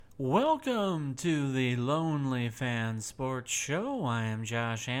Welcome to the Lonely Fan Sports Show. I am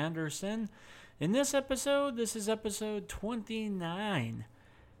Josh Anderson. In this is episode 29.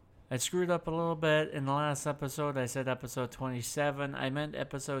 I screwed up a little bit in the last episode. I said episode 27. I meant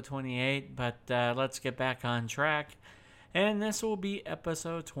episode 28, but let's get back on track. And this will be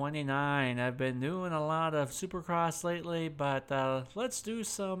episode 29. I've been doing a lot of Supercross lately, but let's do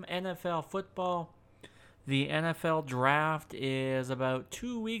some NFL football. The NFL draft is about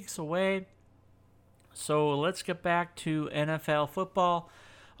 2 weeks away. So let's get back to NFL football.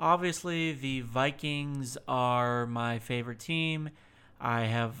 Obviously, the Vikings are my favorite team. I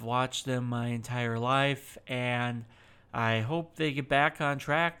have watched them my entire life, and I hope they get back on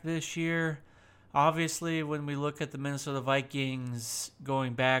track this year. Obviously, when we look at the Minnesota Vikings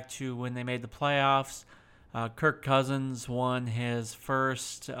going back to when they made the playoffs, Kirk Cousins won his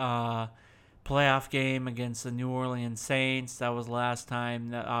first playoff game against the New Orleans Saints. That was last time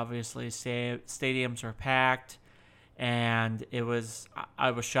that obviously stadiums were packed, and I was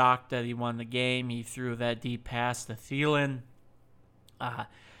shocked that he won the game. He threw that deep pass to Thielen.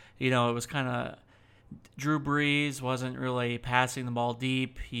 It was kind of Drew Brees wasn't really passing the ball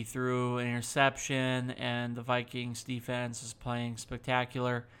deep. He threw an interception, and the Vikings defense is playing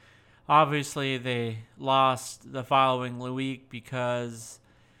spectacular. Obviously, they lost the following week because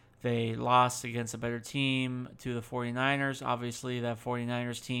they lost against a better team to the 49ers. Obviously, that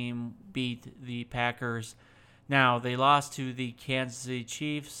 49ers team beat the Packers. Now, they lost to the Kansas City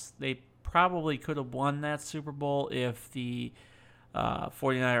Chiefs. They probably could have won that Super Bowl if the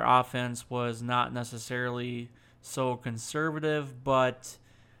 49er offense was not necessarily so conservative, but,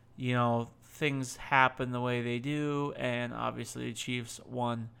 things happen the way they do, and obviously the Chiefs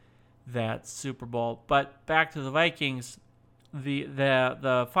won that Super Bowl. But back to the Vikings.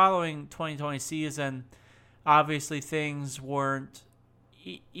 The following 2020 season, obviously things weren't,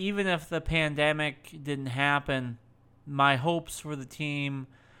 even if the pandemic didn't happen, my hopes for the team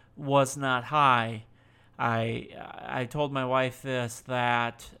was not high. I told my wife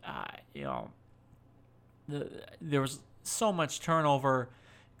that there was so much turnover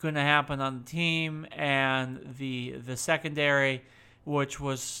going to happen on the team, and the secondary, which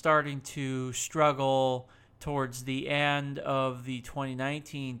was starting to struggle towards the end of the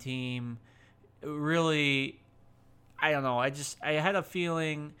 2019 team, really, I don't know. I had a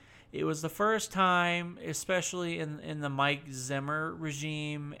feeling it was the first time, especially in the Mike Zimmer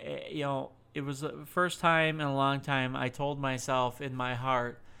regime, it was the first time in a long time I told myself in my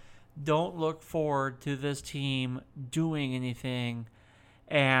heart, don't look forward to this team doing anything.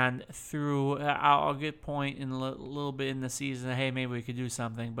 And I'll get point in a little bit in the season, hey, maybe we could do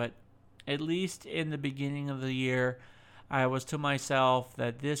something, but at least in the beginning of the year, I was to myself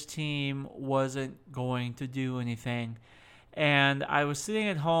that this team wasn't going to do anything. And I was sitting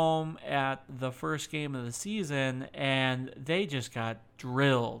at home at the first game of the season, and they just got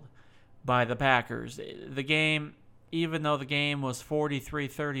drilled by the Packers. The game, even though the game was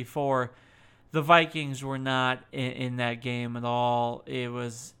 43-34, the Vikings were not in that game at all. It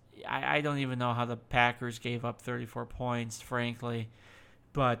was, I don't even know how the Packers gave up 34 points, frankly.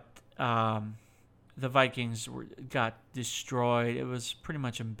 But the Vikings got destroyed. It was pretty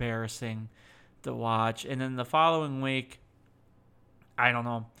much embarrassing to watch. And then the following week, I don't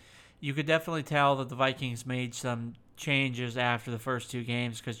know. You could definitely tell that the Vikings made some changes after the first two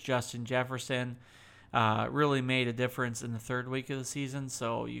games because Justin Jefferson really made a difference in the third week of the season.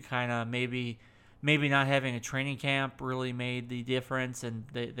 So you kind of maybe not having a training camp really made the difference, and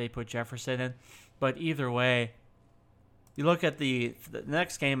they put Jefferson in. But either way, you look at the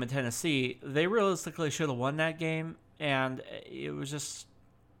next game in Tennessee, they realistically should have won that game, and it was just,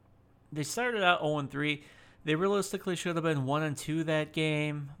 they started out 0-3. They realistically should have been 1-2 that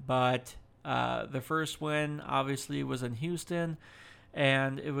game, but the first win obviously was in Houston,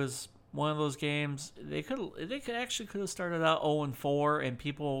 and it was one of those games they could have started out 0-4, and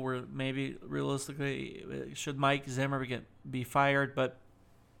people were maybe realistically, should Mike Zimmer be fired, but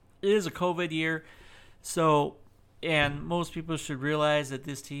it is a COVID year, so. And most people should realize that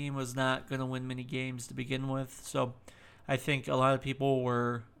this team was not going to win many games to begin with. So I think a lot of people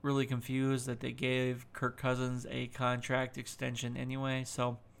were really confused that they gave Kirk Cousins a contract extension anyway.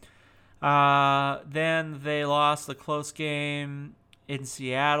 So then they lost the close game in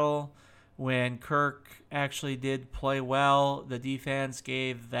Seattle when Kirk actually did play well. The defense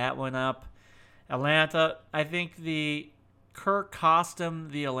gave that one up. Atlanta, I think Kirk cost him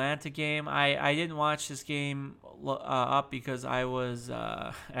the Atlanta game. I didn't watch this game up because I was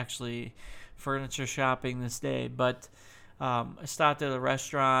actually furniture shopping this day, but I stopped at a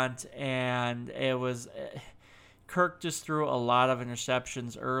restaurant, and it was Kirk just threw a lot of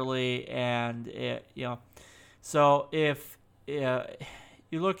interceptions early, and so if you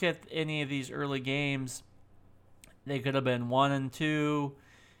look at any of these early games, they could have been 1-2,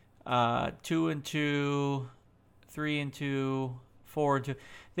 2-2, 3-2, 4-2.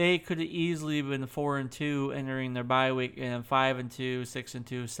 They could have easily been 4-2 entering their bye week, and 5-2,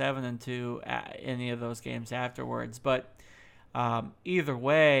 6-2, 7-2 any of those games afterwards. But either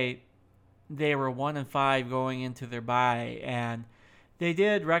way, they were 1-5 going into their bye, and they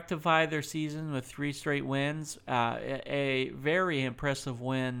did rectify their season with 3 straight wins. A very impressive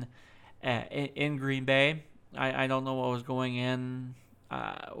win in Green Bay. I don't know what was going in,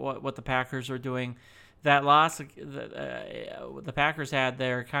 what the Packers were doing. That loss the Packers had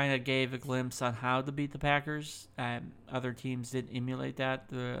there kind of gave a glimpse on how to beat the Packers. Other teams didn't emulate that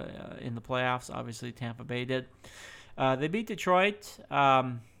in the playoffs. Obviously, Tampa Bay did. They beat Detroit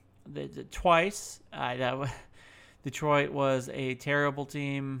twice. Detroit was a terrible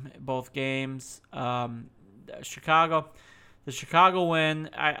team both games. The Chicago win.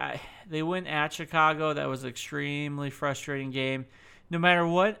 They win at Chicago. That was an extremely frustrating game. No matter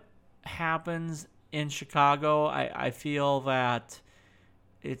what happens in Chicago, I feel that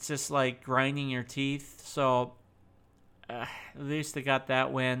it's just like grinding your teeth. So at least they got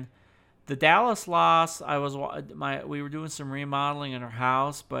that win. The Dallas loss, we were doing some remodeling in our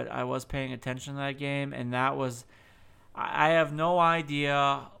house, but I was paying attention to that game, and that was, I have no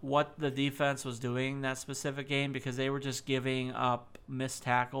idea what the defense was doing in that specific game, because they were just giving up missed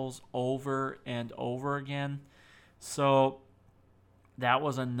tackles over and over again. So that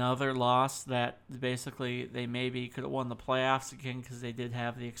was another loss that basically they maybe could have won the playoffs again, because they did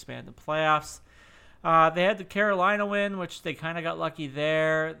have the expanded playoffs. They had the Carolina win, which they kind of got lucky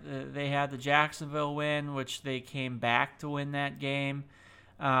there. They had the Jacksonville win, which they came back to win that game.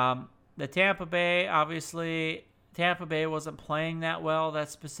 The Tampa Bay, obviously, Tampa Bay wasn't playing that well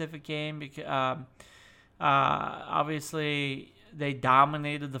that specific game, because obviously they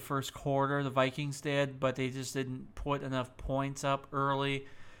dominated the first quarter. The Vikings did, but they just didn't put enough points up early.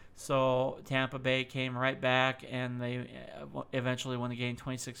 So Tampa Bay came right back, and they eventually won the game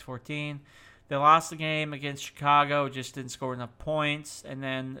 26-14. They lost the game against Chicago, just didn't score enough points, and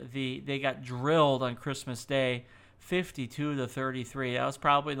then they got drilled on Christmas Day, 52-33. That was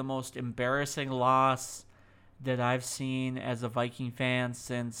probably the most embarrassing loss that I've seen as a Viking fan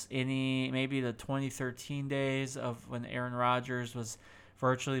since maybe the 2013 days of when Aaron Rodgers was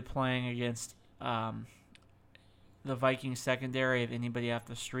virtually playing against the Vikings secondary of anybody off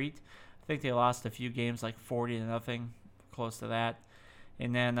the street. I think they lost a few games like 40-0, close to that.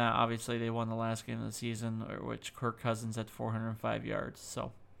 And then, obviously, they won the last game of the season, which Kirk Cousins had 405 yards.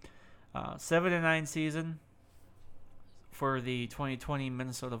 So, 7-9 season for the 2020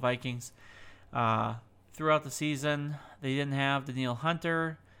 Minnesota Vikings. Throughout the season, they didn't have Danielle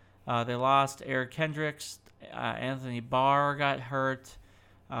Hunter. They lost Eric Kendricks. Anthony Barr got hurt.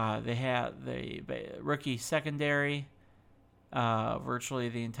 They had the rookie secondary virtually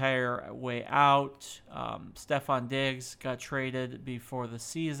the entire way out. Stephon Diggs got traded before the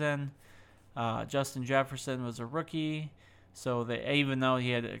season. Justin Jefferson was a rookie, so even though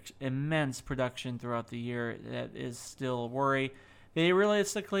he had immense production throughout the year, that is still a worry. They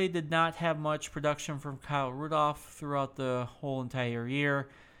realistically did not have much production from Kyle Rudolph throughout the whole entire year,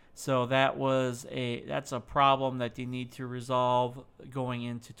 so that's a problem that they need to resolve going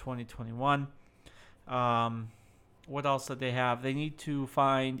into 2021. What else did they have? They need to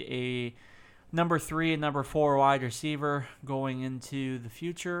find a number 3 and number 4 wide receiver going into the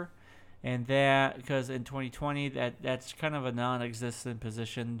future. And that, because in 2020, that's kind of a non-existent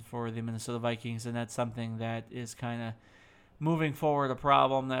position for the Minnesota Vikings, and that's something that is kind of moving forward a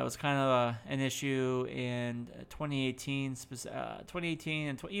problem that was kind of an issue in 2018,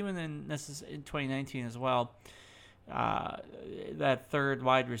 and even in 2019 as well. That third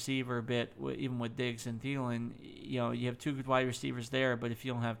wide receiver bit, even with Diggs and Thielen, you have 2 good wide receivers there, but if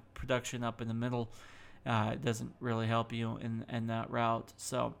you don't have production up in the middle, it doesn't really help you in that route.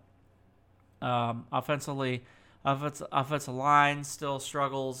 So, offensive line still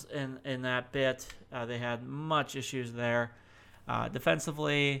struggles in that bit. They had much issues there.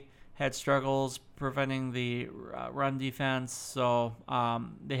 Defensively, had struggles preventing the run defense. So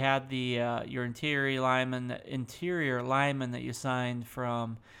they had your interior lineman that you signed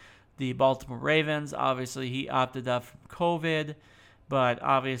from the Baltimore Ravens. Obviously, he opted out from COVID, but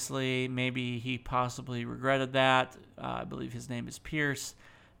obviously maybe he possibly regretted that. I believe his name is Pierce,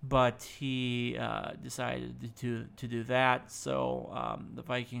 but he decided to do that. So the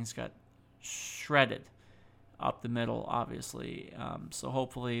Vikings got shredded up the middle, obviously. So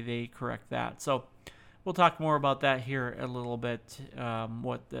hopefully they correct that. So we'll talk more about that here in a little bit,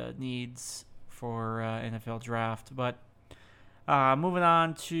 what the needs for NFL draft. But moving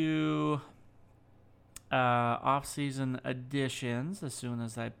on to off-season additions. As soon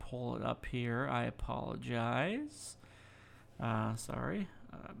as I pull it up here, I apologize. Sorry.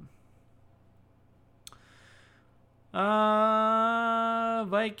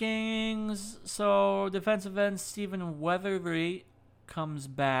 Vikings. So defensive end Stephen Weatherly comes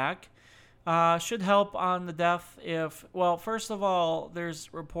back. Should help on the depth if, well, first of all,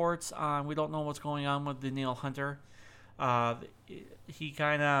 there's reports on, we don't know what's going on with Danielle Hunter. He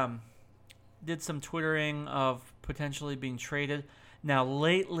kind of did some twittering of potentially being traded. Now,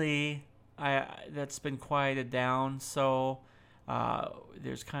 lately, that's been quieted down, so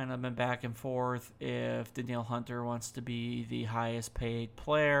there's kind of been back and forth if Danielle Hunter wants to be the highest paid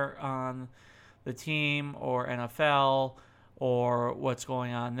player on the team or NFL or what's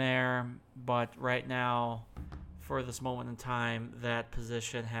going on there. But right now, for this moment in time, that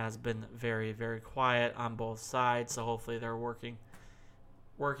position has been very, very quiet on both sides. So hopefully they're working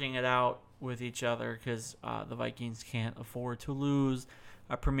it out with each other, because the Vikings can't afford to lose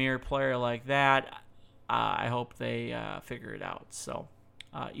a premier player like that. I hope they figure it out. So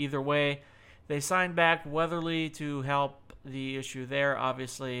either way, they signed back Weatherly to help the issue there.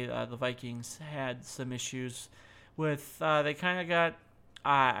 Obviously, the Vikings had some issues with, they kind of got,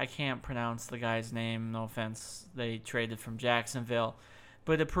 I can't pronounce the guy's name, no offense. They traded from Jacksonville.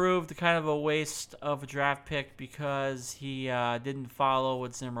 But it proved kind of a waste of a draft pick because he didn't follow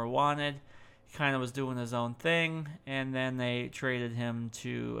what Zimmer wanted. He kind of was doing his own thing, and then they traded him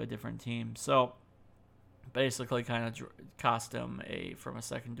to a different team. So basically kind of cost him from a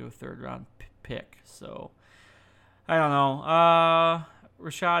second to a third round pick. So I don't know.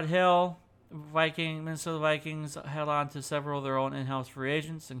 Rashad Hill, Minnesota Vikings held on to several of their own in-house free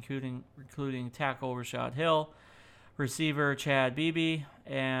agents, including tackle Rashad Hill, receiver Chad Beebe,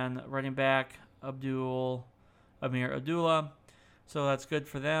 and running back Amir Abdullah. So that's good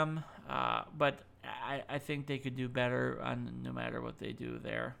for them. But I think they could do better no matter what they do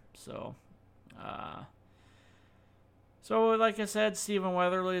there. So like I said, Stephen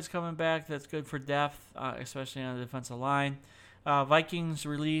Weatherly is coming back. That's good for depth, especially on the defensive line. Vikings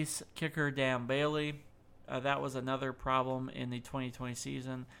release kicker Dan Bailey. That was another problem in the 2020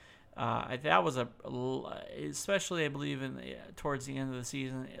 season. That was especially I believe towards the end of the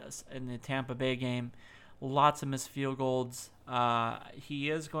season in the Tampa Bay game, lots of missed field goals. He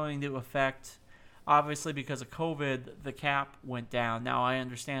is going to affect, obviously because of COVID, the cap went down. Now I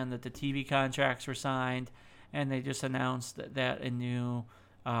understand that the TV contracts were signed, and they just announced that a new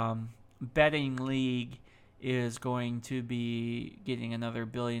betting league is going to be getting another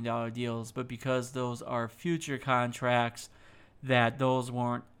 $1 billion deals. But because those are future contracts, that those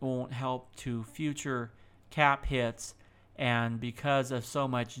won't help to future cap hits, and because of so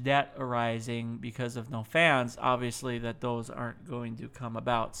much debt arising because of no fans, obviously that those aren't going to come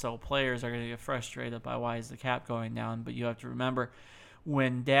about. So players are going to get frustrated by why is the cap going down. But you have to remember,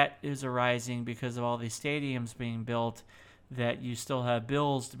 when debt is arising because of all these stadiums being built, that you still have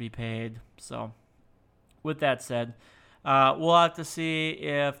bills to be paid. So with that said, we'll have to see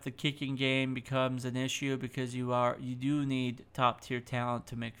if the kicking game becomes an issue, because you do need top tier talent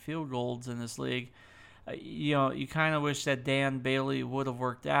to make field goals in this league. You kind of wish that Dan Bailey would have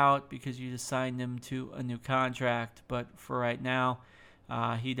worked out, because you just signed him to a new contract. But for right now,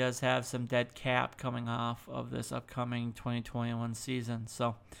 he does have some dead cap coming off of this upcoming 2021 season.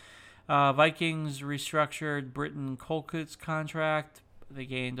 So Vikings restructured Britton Colquitt's contract. They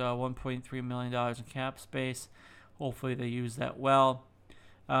gained $1.3 million in cap space. Hopefully they use that well.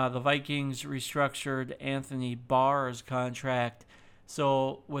 The Vikings restructured Anthony Barr's contract.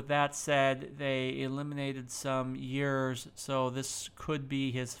 So with that said, they eliminated some years. So this could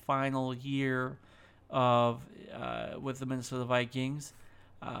be his final year with the Minnesota Vikings.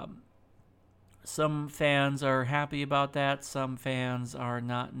 Some fans are happy about that. Some fans are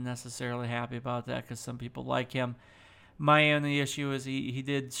not necessarily happy about that, because some people like him. My only issue is he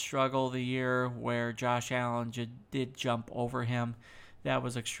did struggle the year where Josh Allen did jump over him. That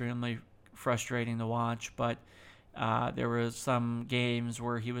was extremely frustrating to watch. But there were some games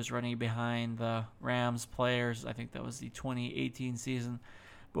where he was running behind the Rams players. I think that was the 2018 season.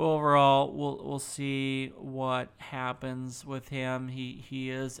 But overall, we'll see what happens with him.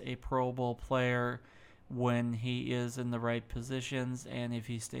 He is a Pro Bowl player when he is in the right positions and if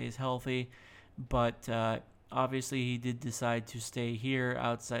he stays healthy. But obviously, he did decide to stay here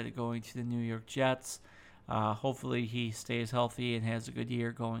outside of going to the New York Jets. Hopefully, he stays healthy and has a good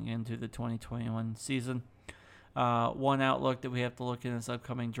year going into the 2021 season. One outlook that we have to look in this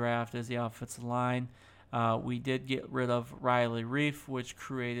upcoming draft is the offensive line. We did get rid of Riley Reef, which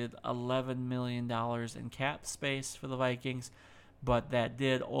created $11 million in cap space for the Vikings, but that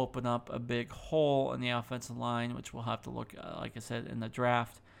did open up a big hole in the offensive line, which we'll have to look, like I said, in the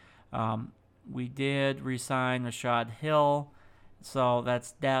draft. We did re-sign Rashad Hill, so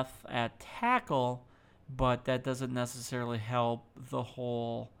that's depth at tackle, but that doesn't necessarily help the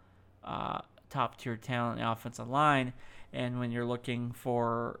whole top-tier talent in the offensive line. And when you're looking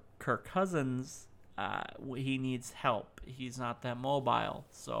for Kirk Cousins, he needs help. He's not that mobile,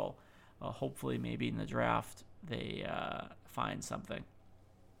 so hopefully maybe in the draft they find something.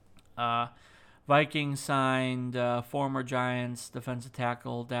 Vikings signed former Giants defensive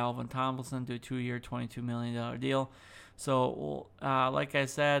tackle Dalvin Tomlinson to a 2-year, $22 million deal. So, like I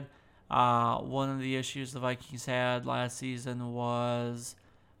said, one of the issues the Vikings had last season was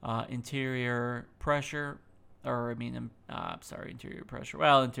interior pressure. Interior pressure.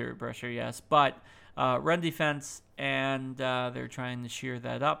 Well, interior pressure, yes. But run defense, and they're trying to shear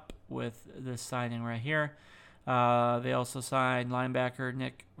that up with this signing right here. They also signed linebacker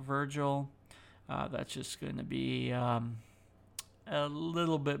Nick Virgil. That's just going to be a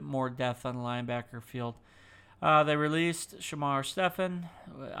little bit more depth on the linebacker field. They released Shamar Stephen,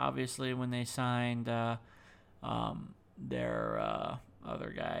 obviously, when they signed their other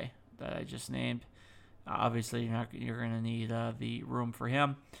guy that I just named. Obviously, you're going to need the room for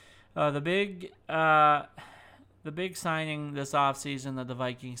him. The big signing this offseason that the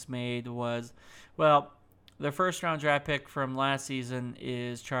Vikings made was, their first-round draft pick from last season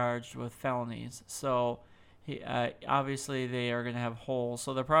is charged with felonies. So, obviously, they are going to have holes.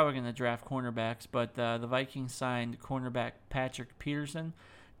 So, they're probably going to draft cornerbacks. But the Vikings signed cornerback Patrick Peterson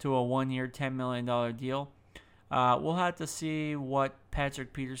to a 1-year, $10 million deal. We'll have to see what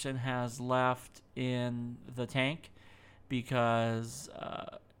Patrick Peterson has left in the tank because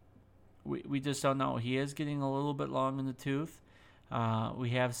we just don't know. He is getting a little bit long in the tooth.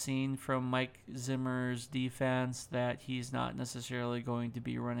 We have seen from Mike Zimmer's defense that he's not necessarily going to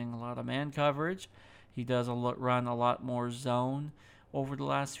be running a lot of man coverage. He does run a lot more zone over the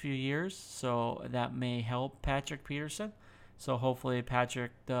last few years, so that may help Patrick Peterson. So hopefully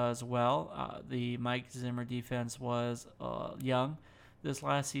Patrick does well. The Mike Zimmer defense was young this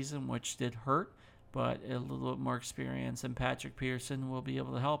last season, which did hurt, but a little bit more experience, and Patrick Peterson will be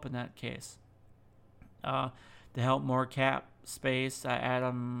able to help in that case. To help more cap space,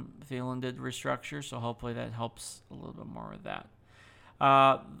 Adam Thielen did restructure, so hopefully that helps a little bit more with that.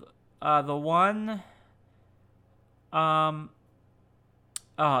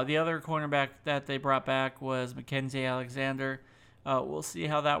 The other cornerback that they brought back was Mackenzie Alexander. We'll see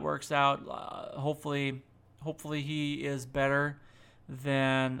how that works out. Hopefully he is better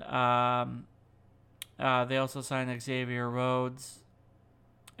than. They also signed Xavier Woods.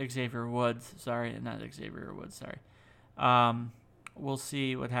 Sorry, not Xavier Woods. Sorry. We'll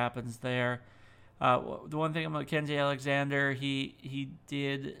see what happens there. The one thing about Mackenzie Alexander, he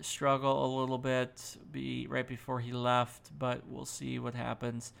did struggle a little bit right before he left, but we'll see what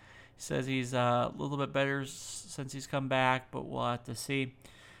happens. He says he's a little bit better since he's come back, but we'll have to see.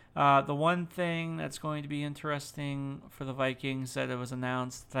 The one thing that's going to be interesting for the Vikings that it was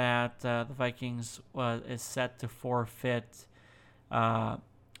announced that the Vikings is set to forfeit a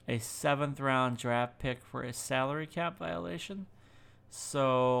 7th-round draft pick for a salary cap violation.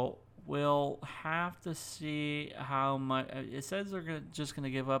 So we'll have to see how much. It says they're just going to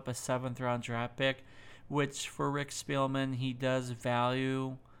give up a 7th-round draft pick, which for Rick Spielman, he does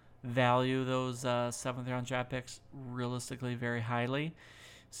value those 7th-round draft picks realistically very highly.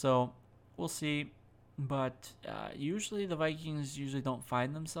 So we'll see. But usually the Vikings don't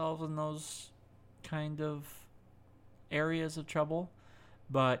find themselves in those kind of areas of trouble.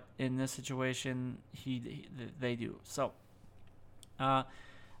 But in this situation, they do. So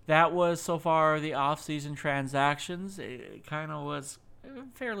that was so far the off-season transactions. It kind of was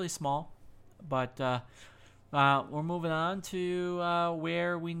fairly small. But we're moving on to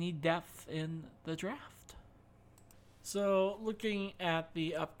where we need depth in the draft. So looking at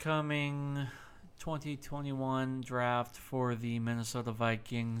the upcoming 2021 draft for the Minnesota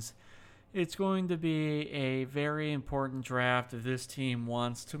Vikings, it's going to be a very important draft if this team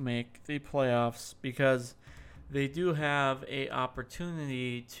wants to make the playoffs because they do have an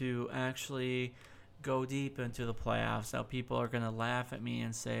opportunity to actually go deep into the playoffs. Now, people are going to laugh at me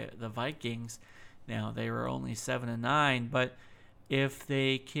and say the Vikings, now they were only 7-9, but if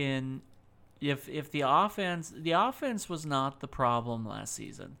they can, if the offense was not the problem last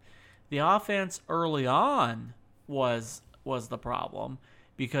season. The offense early on was the problem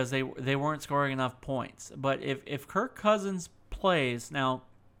because they weren't scoring enough points. But if Kirk Cousins plays, now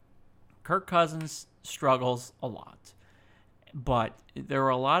Kirk Cousins struggles a lot, but there were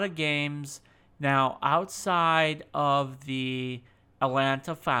a lot of games now outside of the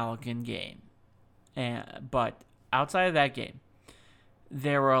Atlanta Falcon game, but outside of that game,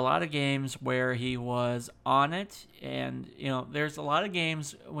 there were a lot of games where he was on it, and there's a lot of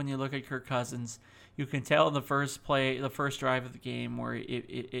games when you look at Kirk Cousins, you can tell in the first drive of the game, where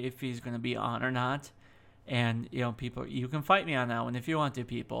if he's going to be on or not. And people, you can fight me on that one if you want to,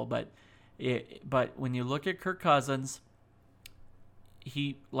 people. But when you look at Kirk Cousins,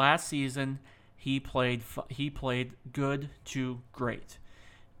 last season he played good to great.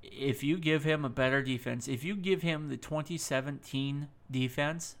 If you give him a better defense, if you give him the 2017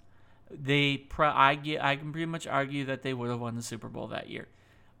 defense, I can pretty much argue that they would have won the Super Bowl that year,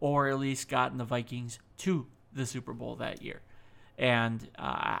 or at least gotten the Vikings to the Super Bowl that year. And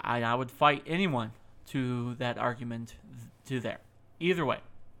I would fight anyone to that argument to there. Either way,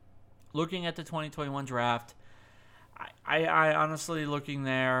 looking at the 2021 draft, I honestly, looking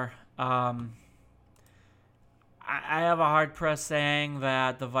there, I have a hard press saying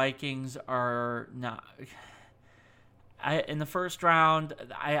that the Vikings are not. In the first round,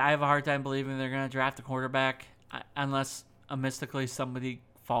 I have a hard time believing they're going to draft a quarterback unless mystically somebody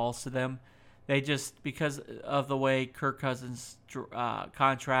falls to them. They just, because of the way Kirk Cousins'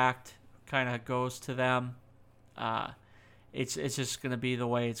 contract kind of goes to them, it's just going to be the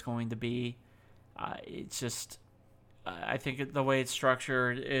way it's going to be. It's just, I think the way it's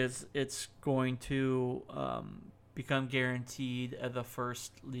structured is it's going to become guaranteed the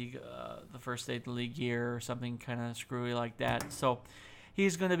first day of the league year, or something kind of screwy like that. So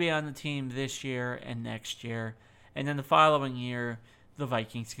he's going to be on the team this year and next year, and then the following year the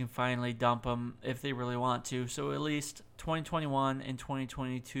Vikings can finally dump him if they really want to. So at least 2021 and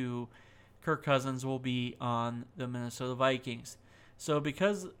 2022, Kirk Cousins will be on the Minnesota Vikings. So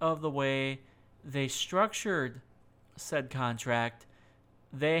because of the way they structured said contract,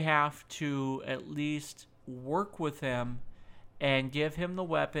 they have to at least work with him and give him the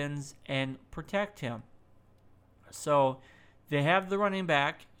weapons and protect him. So they have the running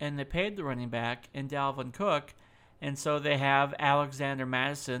back, and they paid the running back in Dalvin Cook, and so they have Alexander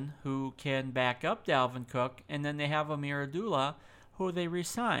Madison, who can back up Dalvin Cook, and then they have Amir Abdullah, who they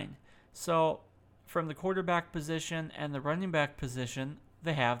re-signed. So from the quarterback position and the running back position,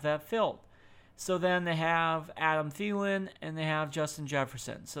 they have that filled. So then they have Adam Thielen, and they have Justin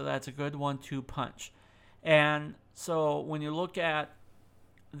Jefferson. So that's a good 1-2 punch. And so when you look at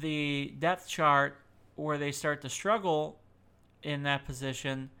the depth chart, where they start to struggle in that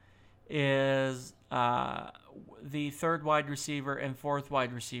position is the third wide receiver and fourth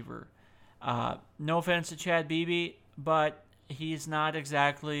wide receiver. No offense to Chad Beebe, but he's not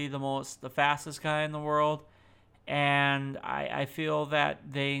exactly the fastest guy in the world, and I feel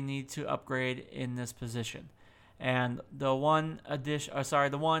that they need to upgrade in this position. And the one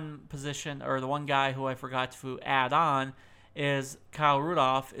position, or the one guy who I forgot to add on, is Kyle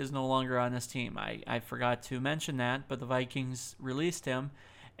Rudolph is no longer on this team. I forgot to mention that, but the Vikings released him,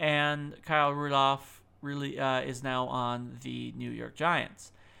 and Kyle Rudolph really is now on the New York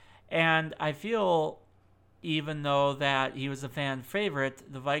Giants. And I feel, even though that he was a fan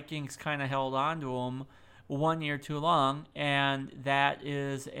favorite, the Vikings kind of held on to him 1 year too long, and that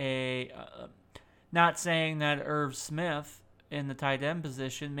is not saying that Irv Smith in the tight end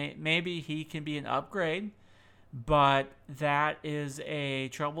position, maybe he can be an upgrade, but that is a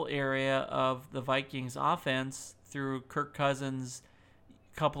trouble area of the Vikings offense through Kirk Cousins'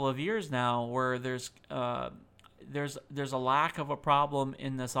 couple of years now, where there's a lack of a problem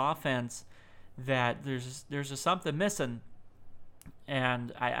in this offense, that there's just something missing.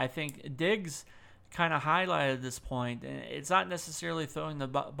 And I think Diggs kind of highlighted this point. And it's not necessarily throwing the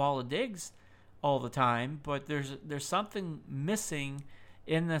ball to Diggs all the time, but there's something missing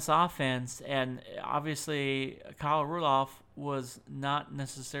in this offense. And obviously Kyle Rudolph was not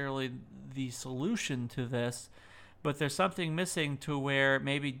necessarily the solution to this, but there's something missing to where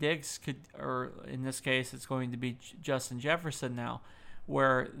maybe Diggs could, or in this case it's going to be Justin Jefferson now,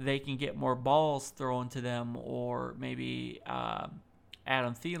 where they can get more balls thrown to them, or maybe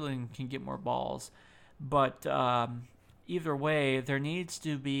Adam Thielen can get more balls. But either way, there needs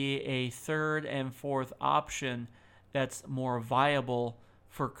to be a third and fourth option that's more viable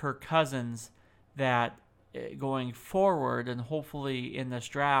for Kirk Cousins, that going forward, and hopefully in this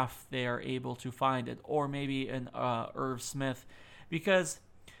draft they are able to find it, or maybe an Irv Smith, because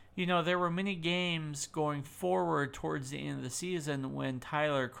there were many games going forward towards the end of the season when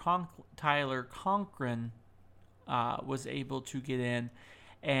Tyler Conklin was able to get in,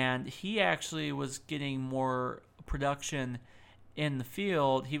 and he actually was getting more production in the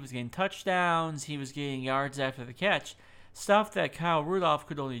field. He was getting touchdowns. He was getting yards after the catch. Stuff that Kyle Rudolph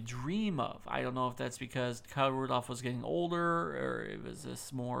could only dream of. I don't know if that's because Kyle Rudolph was getting older, or it was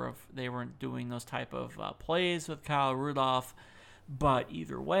just more of they weren't doing those type of plays with Kyle Rudolph. But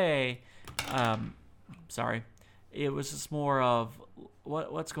either way, it was just more of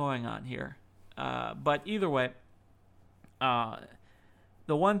what's going on here. But either way, the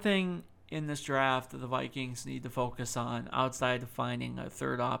one thing in this draft that the Vikings need to focus on, outside of finding a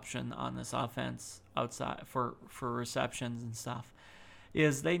third option on this offense outside for receptions and stuff,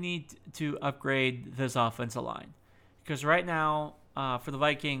 is they need to upgrade this offensive line. Because right now, for the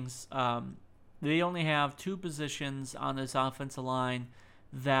Vikings, they only have two positions on this offensive line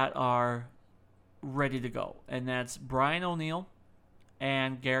that are ready to go, and that's Brian O'Neill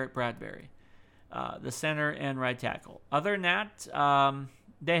and Garrett Bradbury, the center and right tackle. Other than that,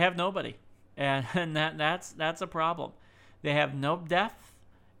 they have nobody, and that's a problem. They have no depth,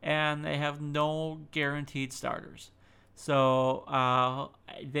 and they have no guaranteed starters. So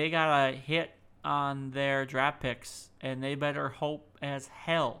they got a hit on their draft picks, and they better hope as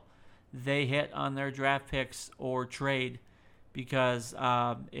hell they hit on their draft picks or trade, because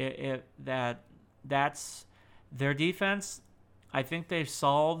that's their defense. I think they've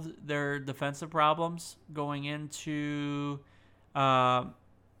solved their defensive problems going into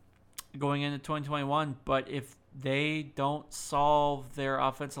 2021. But if they don't solve their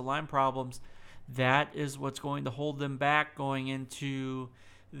offensive line problems, that is what's going to hold them back going into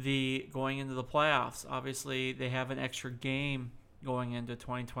the playoffs. Obviously, they have an extra game going into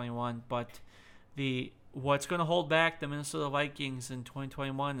 2021, but what's going to hold back the Minnesota Vikings in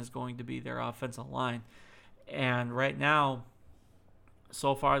 2021 is going to be their offensive line. And right now,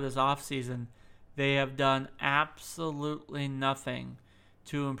 so far this offseason, they have done absolutely nothing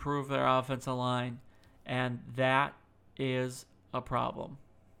to improve their offensive line, and that is a problem.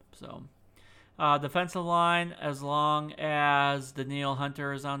 So, defensive line, as long as Danielle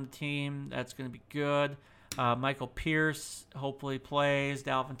Hunter is on the team, that's going to be good. Michael Pierce hopefully plays.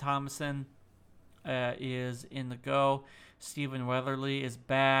 Dalvin Thomason is in the go. Stephen Weatherly is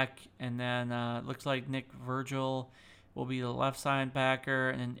back, and then looks like Nick Virgil will be the left side backer,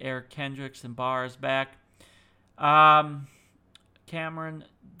 and Eric Kendricks and Barr is back. Cameron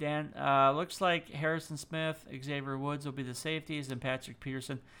Dan looks like Harrison Smith, Xavier Woods will be the safeties, and Patrick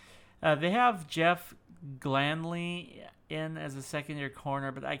Peterson. They have Jeff Gladney in as a second-year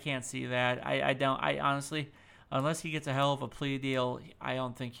corner, but I can't see that. I honestly, unless he gets a hell of a plea deal, I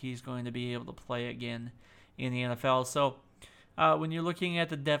don't think he's going to be able to play again in the NFL. So when you're looking at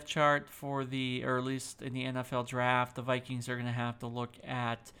the depth chart or at least in the NFL draft, the Vikings are going to have to look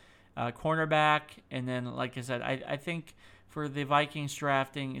at cornerback. And then, like I said, I think for the Vikings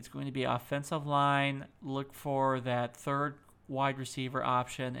drafting, it's going to be offensive line. Look for that third wide receiver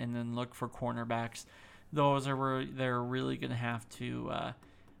option, and then look for cornerbacks. Those are where they're really going to have to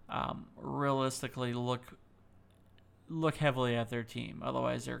realistically look heavily at their team.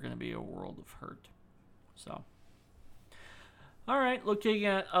 Otherwise, they're going to be a world of hurt. So, all right, looking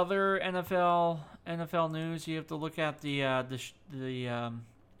at other NFL news, you have to look at the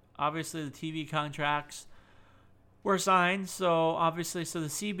obviously the TV contracts were signed. So obviously, the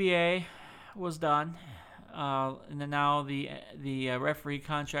CBA was done, and then now the referee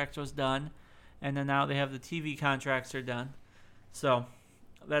contract was done, and then now they have the TV contracts are done. So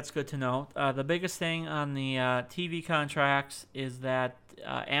that's good to know. The biggest thing on the TV contracts is that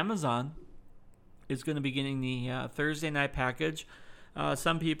Amazon is going to be getting the Thursday night package.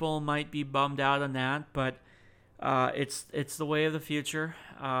 Some people might be bummed out on that, but it's the way of the future.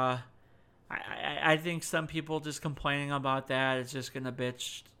 I think some people just complaining about that is just going to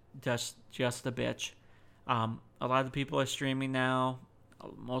bitch, just a bitch. A lot of people are streaming now.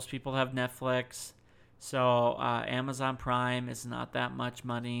 Most people have Netflix. So Amazon Prime is not that much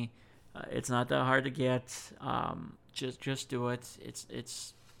money. It's not that hard to get. Just do it.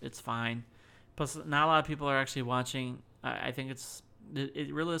 It's fine. Plus, not a lot of people are actually watching. I think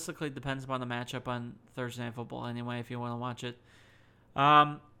it realistically depends upon the matchup on Thursday Night Football anyway, if you want to watch it.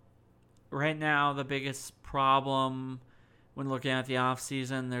 Right now, the biggest problem when looking at the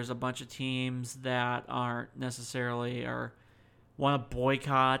offseason, there's a bunch of teams that aren't necessarily or want to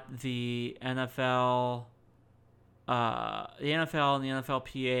boycott the NFL. The NFL and the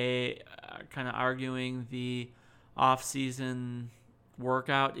NFLPA are kind of arguing the off-season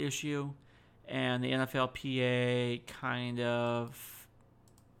workout issue, and the NFLPA kind of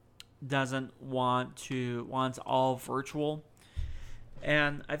wants all virtual.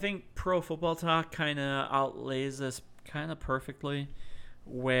 And I think Pro Football Talk kind of outlays this kind of perfectly,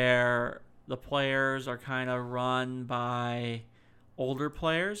 where the players are kind of run by older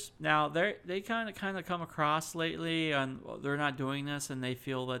players. Now they kind of come across lately, and they're not doing this, and they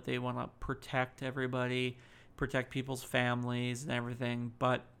feel that they want to protect everybody, protect people's families and everything.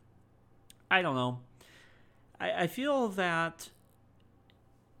 But I don't know. I feel that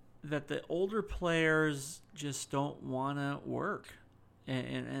the older players just don't want to work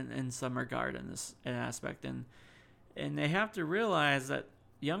in some regard in this aspect, and they have to realize that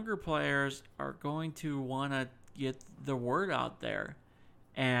younger players are going to want to get the word out there,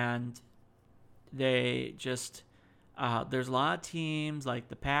 and they just there's a lot of teams like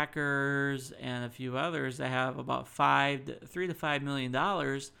the Packers and a few others that have about $3 to $5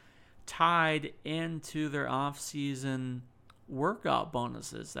 million tied into their off-season workout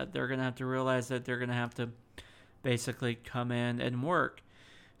bonuses that they're going to have to realize that they're going to have to basically come in and work.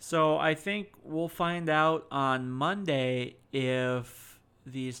 So I think we'll find out on Monday if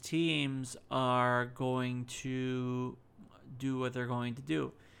these teams are going to do what they're going to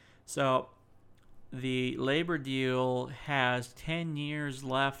do. So the labor deal has 10 years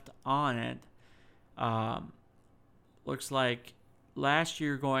left on it. Looks like last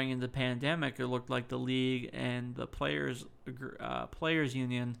year going into the pandemic, it looked like the league and the players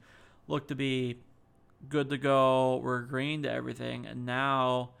union looked to be good to go. We're agreeing to everything, and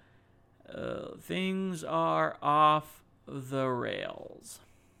now things are off the rails.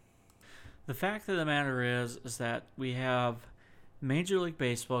 The fact of the matter is that we have Major League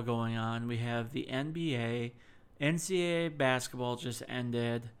Baseball going on. We have the NBA, NCAA basketball just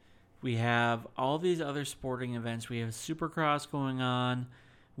ended. We have all these other sporting events. We have Supercross going on.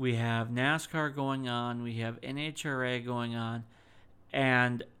 We have NASCAR going on. We have NHRA going on.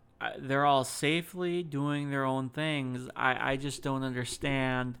 And they're all safely doing their own things. I just don't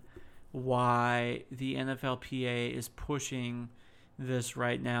understand why the NFLPA is pushing this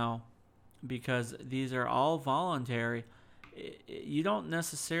right now, because these are all voluntary. You don't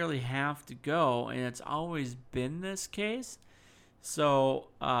necessarily have to go, and it's always been this case. So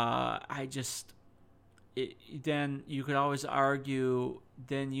then you could always argue,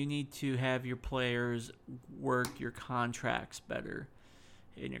 then you need to have your players work your contracts better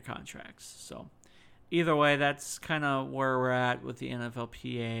in your contracts. So either way, that's kind of where we're at with the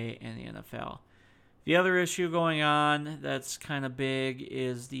NFLPA and the NFL. The other issue going on that's kind of big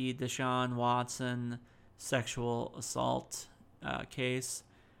is the Deshaun Watson sexual assault case.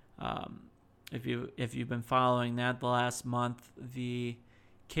 If you've been following that the last month, the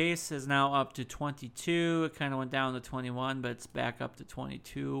case is now up to 22. It kind of went down to 21, but it's back up to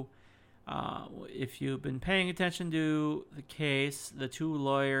 22. If you've been paying attention to the case, the two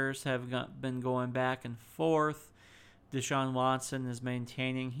lawyers have been going back and forth. Deshaun Watson is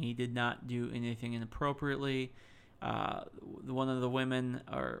maintaining he did not do anything inappropriately. One of the women,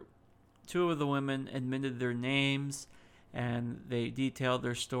 or two of the women, admitted their names, and they detailed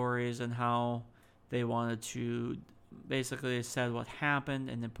their stories and how they wanted to, basically they said what happened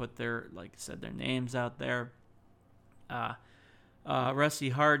and then put their, like I said, their names out there. Rusty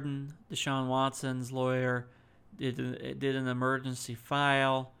Hardin, Deshaun Watson's lawyer, did an emergency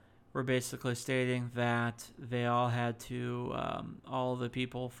file. We're basically stating that they all had to, all the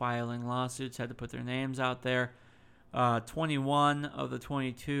people filing lawsuits had to put their names out there. 21 of the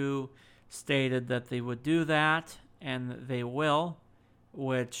 22 stated that they would do that, and they will,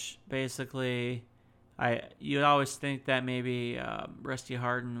 which basically, you'd always think that maybe Rusty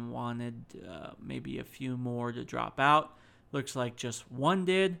Hardin wanted maybe a few more to drop out. Looks like just one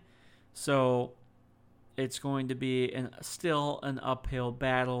did. So it's going to be still an uphill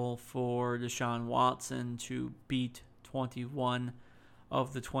battle for Deshaun Watson to beat 21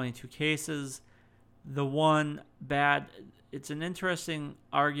 of the 22 cases. The one bad, it's an interesting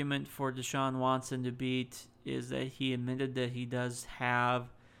argument for Deshaun Watson to beat is that he admitted that he does have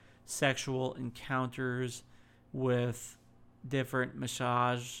sexual encounters with different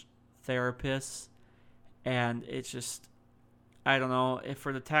massage therapists. And it's just, I don't know, if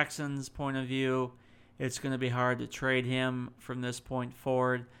for the Texans' point of view, it's going to be hard to trade him from this point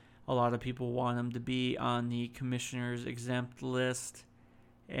forward. A lot of people want him to be on the commissioner's exempt list.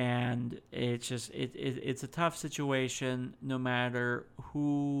 And it's just, it's a tough situation no matter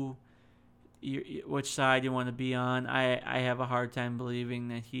which side you want to be on. I have a hard time believing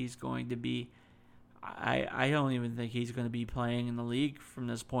that he's going to be, I don't even think he's going to be playing in the league from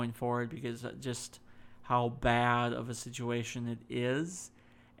this point forward, because just how bad of a situation it is.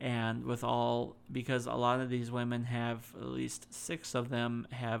 And because a lot of these women have, at least 6 of them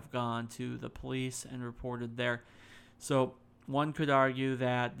have gone to the police and reported there. So one could argue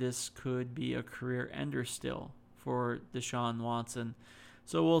that this could be a career ender still for Deshaun Watson.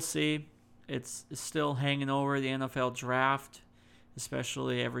 So we'll see. It's still hanging over the NFL draft.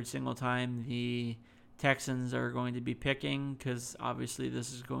 especially every single time the Texans are going to be picking, because obviously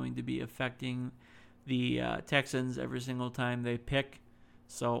this is going to be affecting the Texans every single time they pick.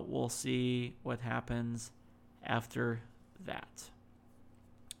 So we'll see what happens after that.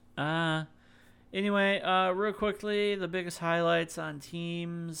 Anyway, real quickly, the biggest highlights on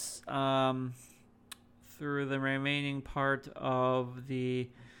teams through the remaining part of the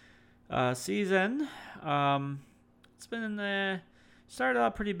season. It's been started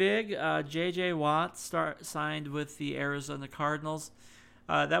out pretty big. J.J. Watt signed with the Arizona Cardinals.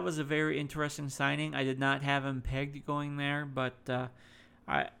 That was a very interesting signing. I did not have him pegged going there, but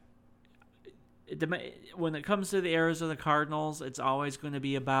when it comes to the Arizona Cardinals, it's always going to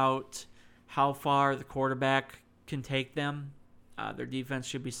be about how far the quarterback can take them. Their defense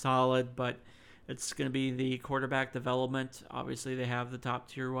should be solid, but it's going to be the quarterback development. Obviously, they have the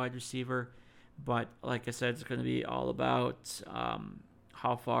top-tier wide receiver, but like I said, it's going to be all about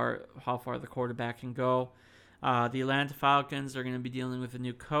how far the quarterback can go. The Atlanta Falcons are going to be dealing with a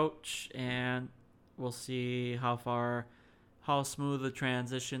new coach, and we'll see how smooth the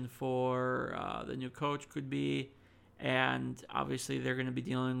transition for the new coach could be. And obviously, they're going to be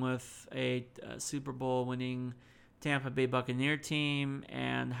dealing with a Super Bowl winning Tampa Bay Buccaneer team,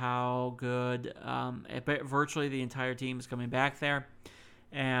 and how good virtually the entire team is coming back there.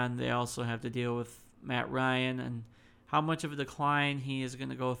 And they also have to deal with Matt Ryan and how much of a decline he is going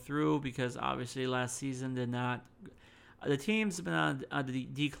to go through, because obviously last season did not. The team's been on a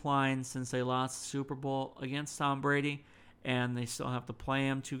decline since they lost the Super Bowl against Tom Brady, and they still have to play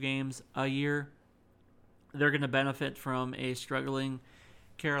him 2 games a year. They're going to benefit from a struggling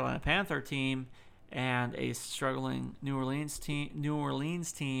Carolina Panther team and a struggling New Orleans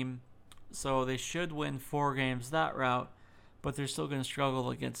team. So they should win 4 games that route, but they're still going to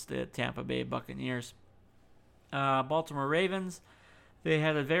struggle against the Tampa Bay Buccaneers. Baltimore Ravens, they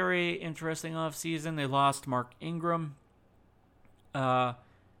had a very interesting offseason. They lost Mark Ingram. Other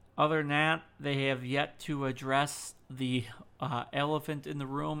than that, they have yet to address the elephant in the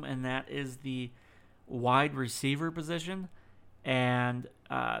room, and that is the wide receiver position. And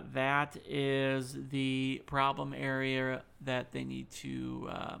that is the problem area that they need to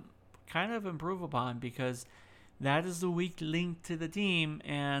kind of improve upon, because that is the weak link to the team,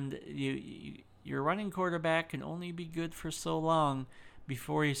 and your running quarterback can only be good for so long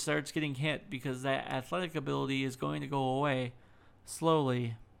before he starts getting hit, because that athletic ability is going to go away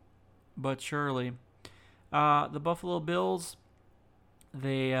slowly but surely. The Buffalo Bills,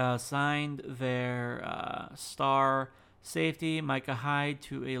 they signed their star safety, Micah Hyde,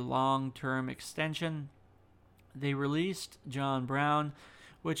 to a long-term extension. They released John Brown,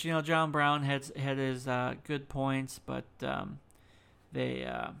 which, John Brown had his good points, but I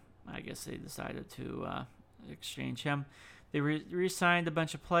guess they decided to exchange him. They re-signed a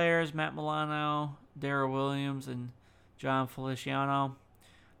bunch of players, Matt Milano, Darrell Williams, and John Feliciano.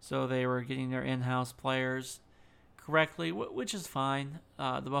 So they were getting their in-house players correctly, which is fine.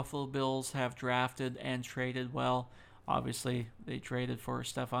 The Buffalo Bills have drafted and traded well. Obviously, they traded for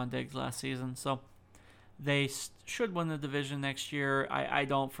Stephon Diggs last season, so they should win the division next year. I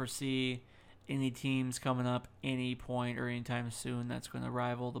don't foresee any teams coming up any point or anytime soon that's going to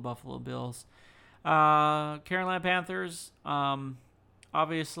rival the Buffalo Bills. Carolina Panthers,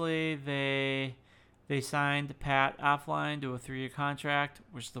 obviously they signed Pat Offline to a 3-year contract,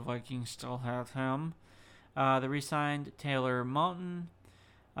 which the Vikings still have him. They re-signed Taylor Moton.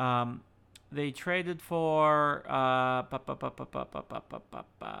 They traded for oh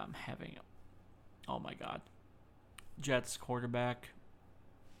my God, Jets quarterback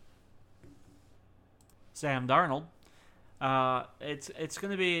Sam Darnold. It's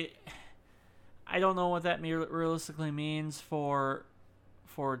going to be, I don't know what that realistically means for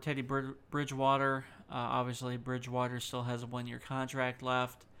Teddy Bridgewater. Obviously, Bridgewater still has a 1-year contract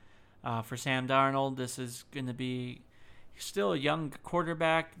left. For Sam Darnold, this is going to be still a young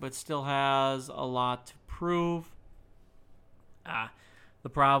quarterback, but still has a lot to prove. The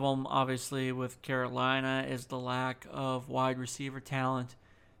problem, obviously, with Carolina is the lack of wide receiver talent.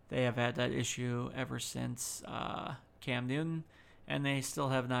 They have had that issue ever since Cam Newton, and they still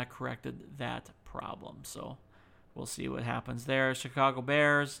have not corrected that problem. So we'll see what happens there. Chicago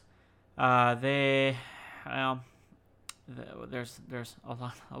Bears, there's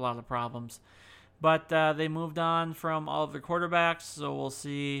a lot of problems, but they moved on from all of their quarterbacks, so we'll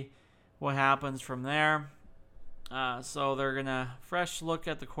see what happens from there. So they're gonna fresh look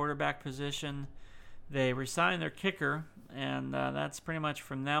at the quarterback position. They resigned their kicker, and that's pretty much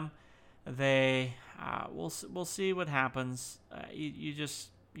from them. We'll see what happens. You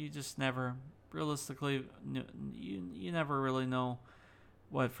just never realistically, you never really know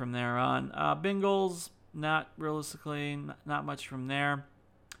what from there on. Bengals, not realistically, not much from there.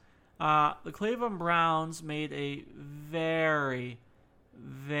 The Cleveland Browns made a very,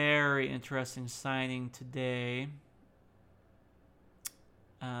 very interesting signing today.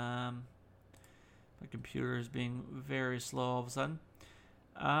 My computer is being very slow all of a sudden.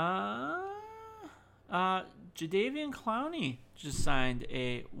 Jadeveon Clowney just signed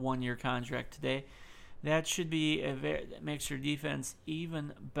a 1-year contract today. That should be that makes your defense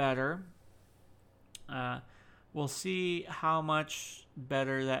even better. We'll see how much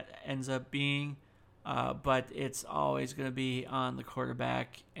better that ends up being, but it's always going to be on the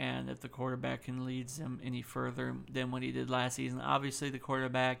quarterback, and if the quarterback can lead them any further than what he did last season. Obviously, the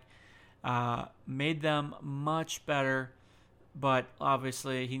quarterback made them much better, but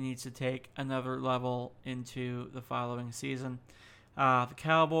obviously he needs to take another level into the following season. The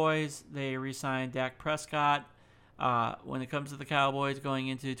Cowboys, they re-signed Dak Prescott. When it comes to the Cowboys going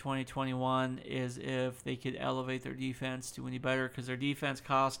into 2021 is if they could elevate their defense to any better, because their defense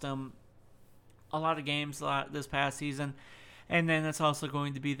cost them a lot of games this past season. And then it's also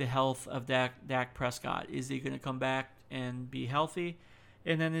going to be the health of Dak Prescott. Is he going to come back and be healthy?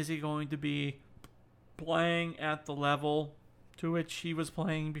 And then is he going to be playing at the level to which he was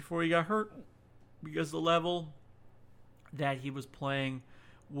playing before he got hurt? Because the level that he was playing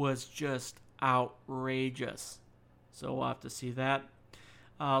was just outrageous. So we'll have to see that.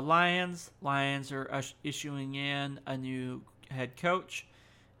 Lions are issuing in a new head coach,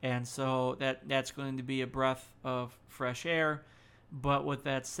 and so that's going to be a breath of fresh air. But with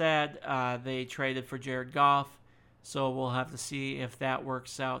that said, they traded for Jared Goff, so we'll have to see if that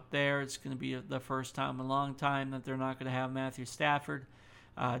works out there. It's going to be the first time in a long time that they're not going to have Matthew Stafford.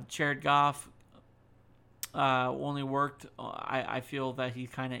 Jared Goff only worked. I feel that he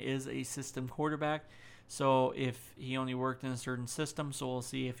kind of is a system quarterback. So if he only worked in a certain system, so we'll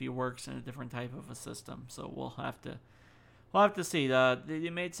see if he works in a different type of a system. So we'll have to see. They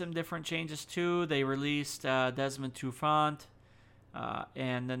made some different changes too. They released Desmond Trufant,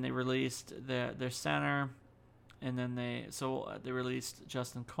 and then they released their center, and then they released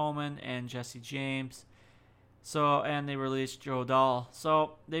Justin Coleman and Jesse James. And they released Joe Dahl.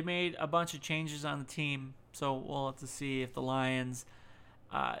 So they made a bunch of changes on the team. So we'll have to see if the Lions,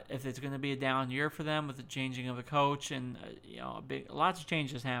 if it's going to be a down year for them with the changing of a coach and lots of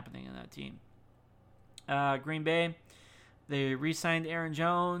changes happening in that team. Green Bay, they re-signed Aaron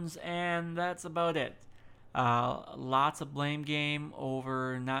Jones, and that's about it. Lots of blame game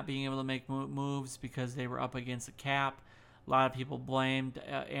over not being able to make moves because they were up against the cap. A lot of people blamed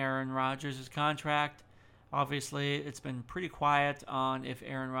Aaron Rodgers' contract. Obviously, it's been pretty quiet on if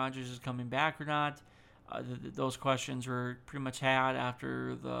Aaron Rodgers is coming back or not. Those questions were pretty much had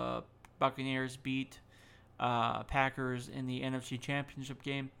after the Buccaneers beat Packers in the NFC Championship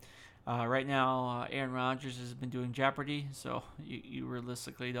game. Right now, Aaron Rodgers has been doing Jeopardy, so you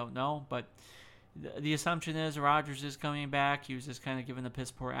realistically don't know. But the assumption is Rodgers is coming back. He was just kind of given a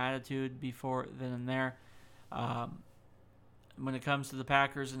piss-poor attitude before then and there. When it comes to the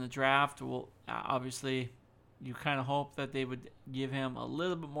Packers in the draft, well, obviously you kind of hope that they would give him a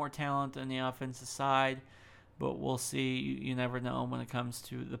little bit more talent on the offensive side, but we'll see. You never know when it comes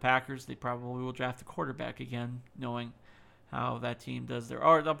to the Packers. They probably will draft a quarterback again, knowing how that team does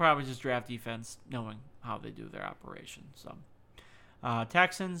or they'll probably just draft defense, knowing how they do their operation. So,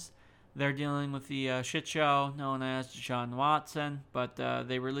 Texans, they're dealing with the shit show known as Deshaun Watson, but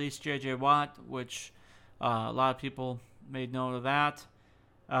they released J.J. Watt, which a lot of people made note of that.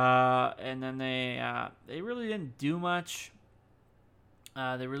 And then they really didn't do much.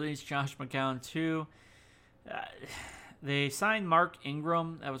 They released Josh McCown too. They signed Mark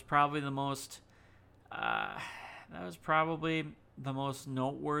Ingram. That was probably the most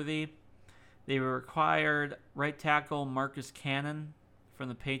noteworthy. They required right tackle Marcus Cannon from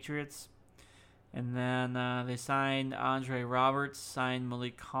the Patriots, and then they signed Andre Roberts, signed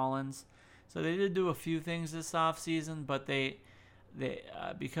Malik Collins. So they did do a few things this offseason, but they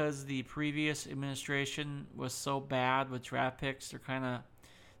because the previous administration was so bad with draft picks, they're kind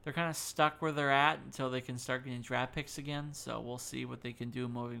of stuck where they're at until they can start getting draft picks again. So we'll see what they can do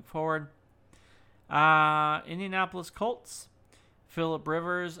moving forward. Indianapolis Colts, Phillip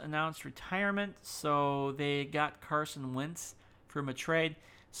Rivers announced retirement, so they got Carson Wentz from a trade.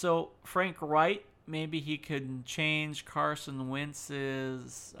 So Frank Wright, maybe he could change Carson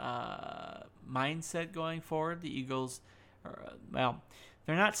Wentz's mindset going forward. The Eagles,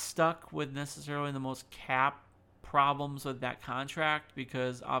 they're not stuck with necessarily the most cap problems with that contract,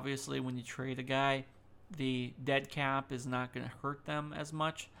 because obviously when you trade a guy, the dead cap is not going to hurt them as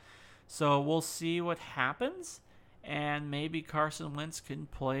much. So we'll see what happens, and maybe Carson Wentz can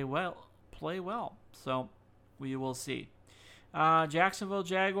play well. So we will see. Jacksonville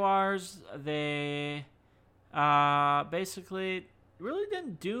Jaguars, they basically really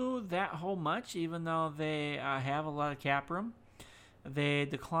didn't do that whole much, even though they have a lot of cap room. They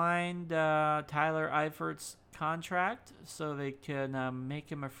declined Tyler Eifert's contract so they could make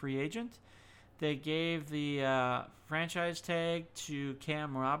him a free agent. They gave the franchise tag to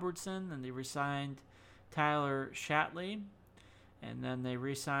Cam Robertson, and they re-signed Tyler Shatley. And then they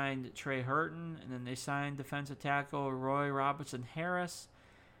re-signed Trey Hurton, and then they signed defensive tackle Roy Robertson Harris.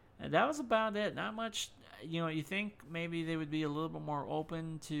 And that was about it. Not much. You think maybe they would be a little bit more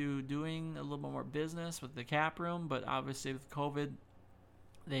open to doing a little bit more business with the cap room, but obviously with COVID,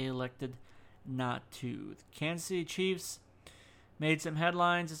 they elected not to. The Kansas City Chiefs made some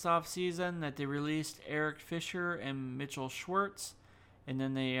headlines this offseason that they released Eric Fisher and Mitchell Schwartz, and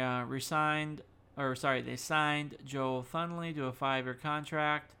then they they signed Joe Thunley to a 5-year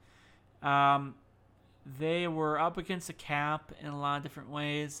contract. They were up against the cap in a lot of different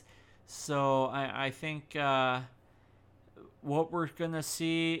ways, so I think what we're going to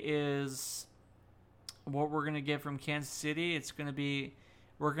see is what we're going to get from Kansas City.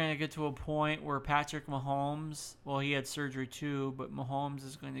 We're going to get to a point where Patrick Mahomes, well, he had surgery too, but Mahomes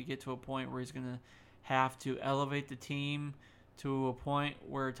is going to get to a point where he's going to have to elevate the team to a point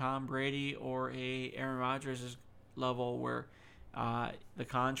where Tom Brady or Aaron Rodgers' level, where the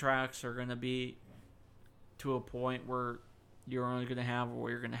contracts are going to be to a point where you're only going to have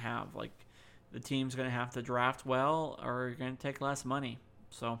what you're going to have. Like, the team's going to have to draft well, or you're going to take less money.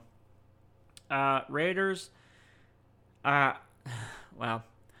 So, Raiders, well,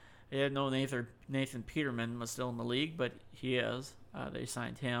 I didn't know Nathan Peterman was still in the league, but he is. They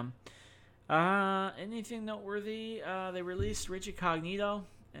signed him. Anything noteworthy? They released Richie Cognito,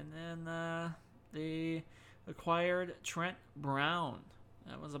 and then they acquired Trent Brown.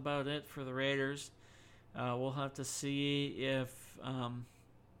 That was about it for the Raiders. We'll have to see if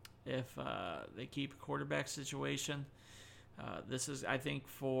they keep a quarterback situation. This is, I think,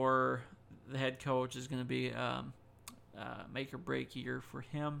 for the head coach, is going to be make or break year for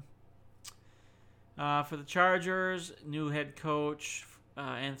him. For the Chargers, new head coach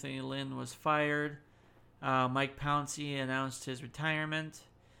Anthony Lynn was fired. Mike Pouncey announced his retirement.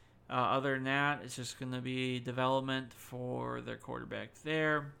 Other than that, it's just going to be development for their quarterback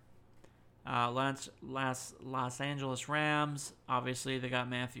there. Los Angeles Rams, obviously they got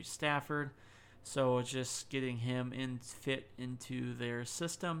Matthew Stafford, so it's just getting him fit into their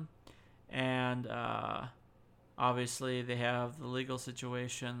system. And obviously they have the legal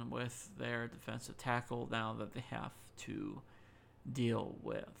situation with their defensive tackle now that they have to deal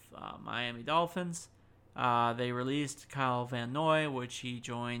with. Miami Dolphins, they released Kyle Van Noy, which he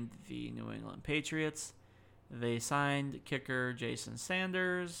joined the New England Patriots. They signed kicker Jason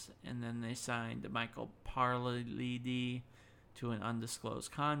Sanders, and then they signed Michael Parley to an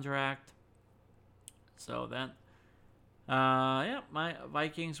undisclosed contract. So that, my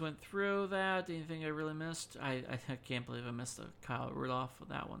Vikings went through that. Anything I really missed? I can't believe I missed the Kyle Rudolph with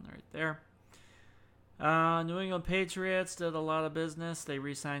that one right there. New England Patriots did a lot of business. They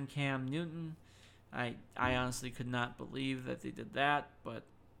re-signed Cam Newton. I honestly could not believe that they did that, but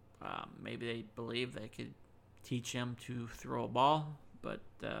maybe they believe they could teach him to throw a ball, but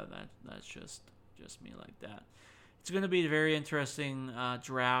that's just me like that. It's going to be a very interesting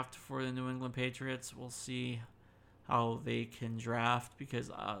draft for the New England Patriots. We'll see how they can draft, because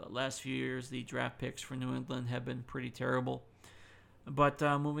the last few years the draft picks for New England have been pretty terrible. But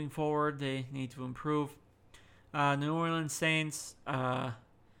moving forward, they need to improve. New Orleans Saints,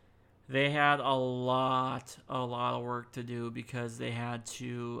 they had a lot of work to do because they had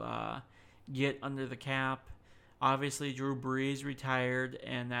to get under the cap. Obviously, Drew Brees retired,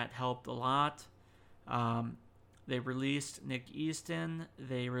 and that helped a lot. They released Nick Easton.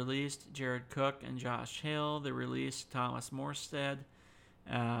 They released Jared Cook and Josh Hill. They released Thomas Morstead.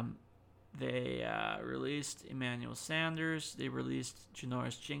 They released Emmanuel Sanders. They released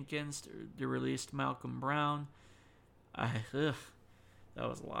Janoris Jenkins. They released Malcolm Brown. That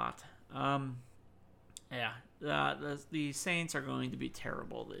was a lot. The Saints are going to be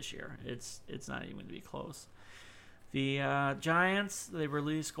terrible this year. It's not even going to be close. The Giants, they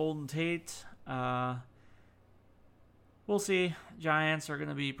released Golden Tate. We'll see. Giants are going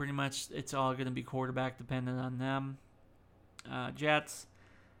to be pretty much, it's all going to be quarterback dependent on them. Jets,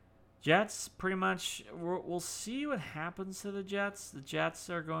 pretty much, we'll see what happens to the Jets. The Jets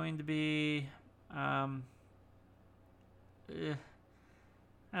are going to be, I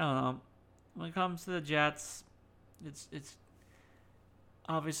don't know. When it comes to the Jets, it's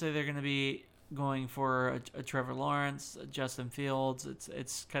obviously they're going to be going for a Trevor Lawrence, a Justin Fields.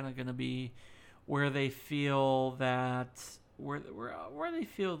 It's kind of going to be where they feel that where they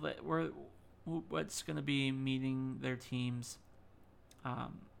feel that what's going to be meeting their teams.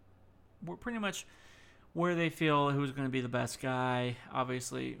 We're pretty much where they feel who's going to be the best guy.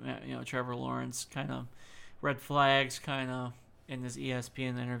 Obviously, Trevor Lawrence kind of red flags kind of in his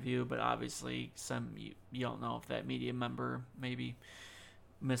ESPN interview, but obviously you don't know if that media member maybe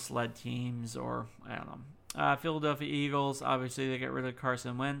misled teams or I don't know. Philadelphia Eagles, obviously they got rid of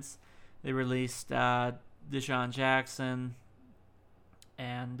Carson Wentz. They released Deshaun Jackson,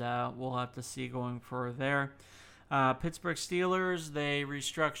 and we'll have to see going forward there. Pittsburgh Steelers, they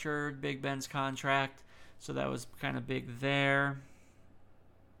restructured Big Ben's contract, so that was kind of big there.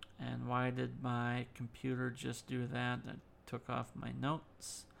 And why did my computer just do that? I took off my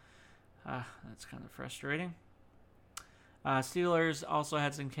notes. That's kind of frustrating. Steelers also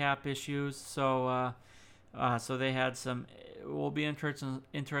had some cap issues, so they had some. It will be interesting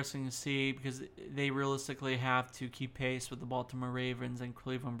to see because they realistically have to keep pace with the Baltimore Ravens and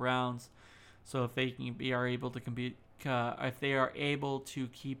Cleveland Browns. So if they are able to compete, if they are able to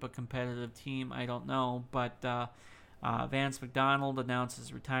keep a competitive team, I don't know. But Vance McDonald announced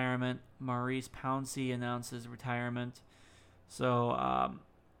his retirement. Maurice Pouncey announced his retirement. So,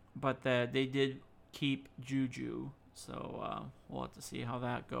 but they did keep Juju. So we'll have to see how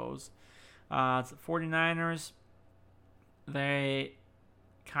that goes. The 49ers, they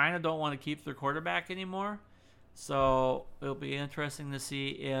kind of don't want to keep their quarterback anymore. So it'll be interesting to see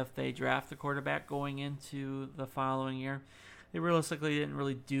if they draft the quarterback going into the following year. They realistically didn't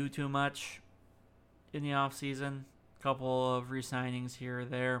really do too much in the offseason. A couple of re-signings here or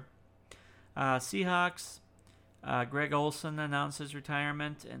there. Seahawks, Greg Olsen announced his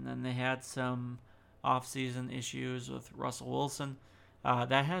retirement, and then they had some off-season issues with Russell Wilson.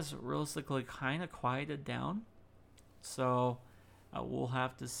 That has realistically kind of quieted down. So we'll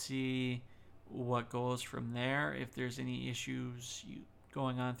have to see what goes from there. If there's any issues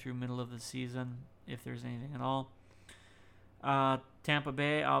going on through middle of the season, if there's anything at all. Tampa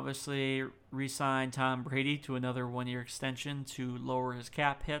Bay obviously re-signed Tom Brady to another one-year extension to lower his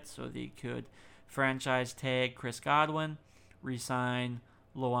cap hit so they could franchise tag Chris Godwin, re-sign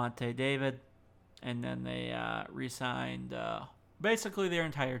Levante David, and then they re-signed basically their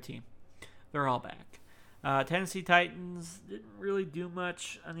entire team. They're all back. Tennessee Titans didn't really do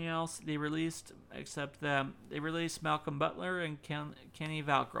much on the else. They released, except they released Malcolm Butler and Kenny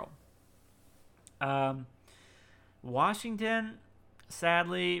Valcro. Washington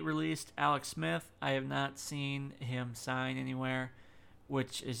sadly released Alex Smith. I have not seen him sign anywhere,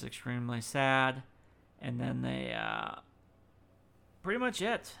 which is extremely sad. And then they pretty much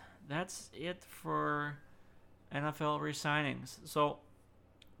it. That's it for NFL re-signings. So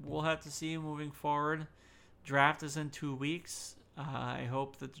we'll have to see moving forward. Draft is in 2 weeks. I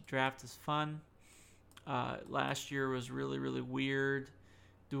hope that the draft is fun. Last year was really, really weird.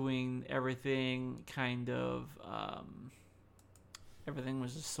 Doing everything kind of... everything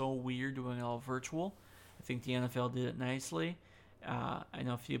was just so weird doing it all virtual. I think the NFL did it nicely. I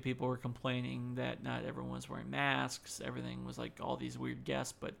know a few people were complaining that not everyone was wearing masks. Everything was like all these weird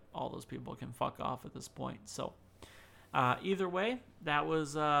guests, but all those people can fuck off at this point. So either way, that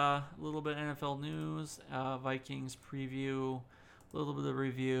was a little bit of NFL news, Vikings preview, a little bit of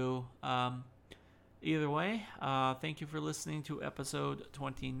review. Either way, thank you for listening to episode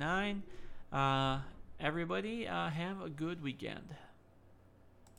 29. Everybody, have a good weekend.